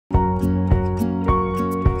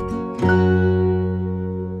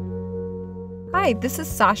Hi, this is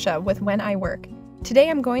Sasha with When I Work. Today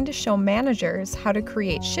I'm going to show managers how to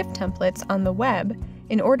create shift templates on the web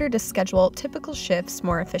in order to schedule typical shifts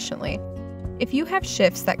more efficiently. If you have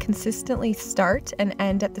shifts that consistently start and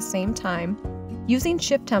end at the same time, using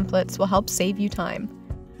shift templates will help save you time.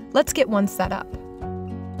 Let's get one set up.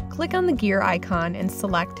 Click on the gear icon and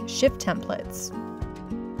select Shift Templates.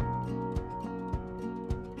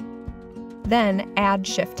 Then add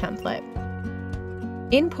Shift Template.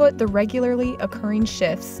 Input the regularly occurring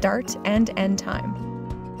shift's start and end time.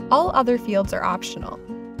 All other fields are optional.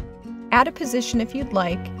 Add a position if you'd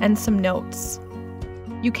like and some notes.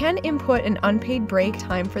 You can input an unpaid break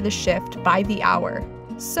time for the shift by the hour.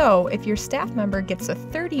 So if your staff member gets a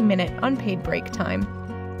 30-minute unpaid break time,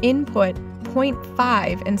 input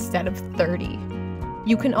 0.5 instead of 30.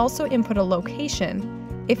 You can also input a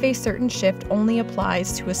location if a certain shift only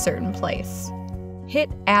applies to a certain place. Hit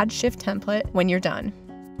Add Shift Template when you're done.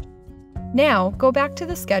 Now, go back to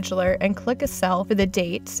the scheduler and click a cell for the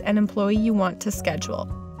date and employee you want to schedule.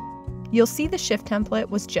 You'll see the shift template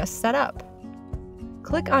was just set up.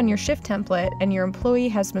 Click on your shift template and your employee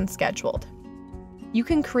has been scheduled. You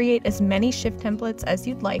can create as many shift templates as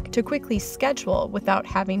you'd like to quickly schedule without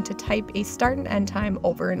having to type a start and end time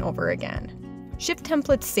over and over again. Shift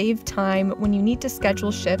templates save time when you need to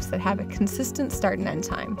schedule shifts that have a consistent start and end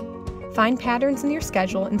time. Find patterns in your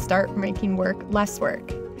schedule and start making work less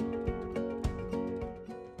work.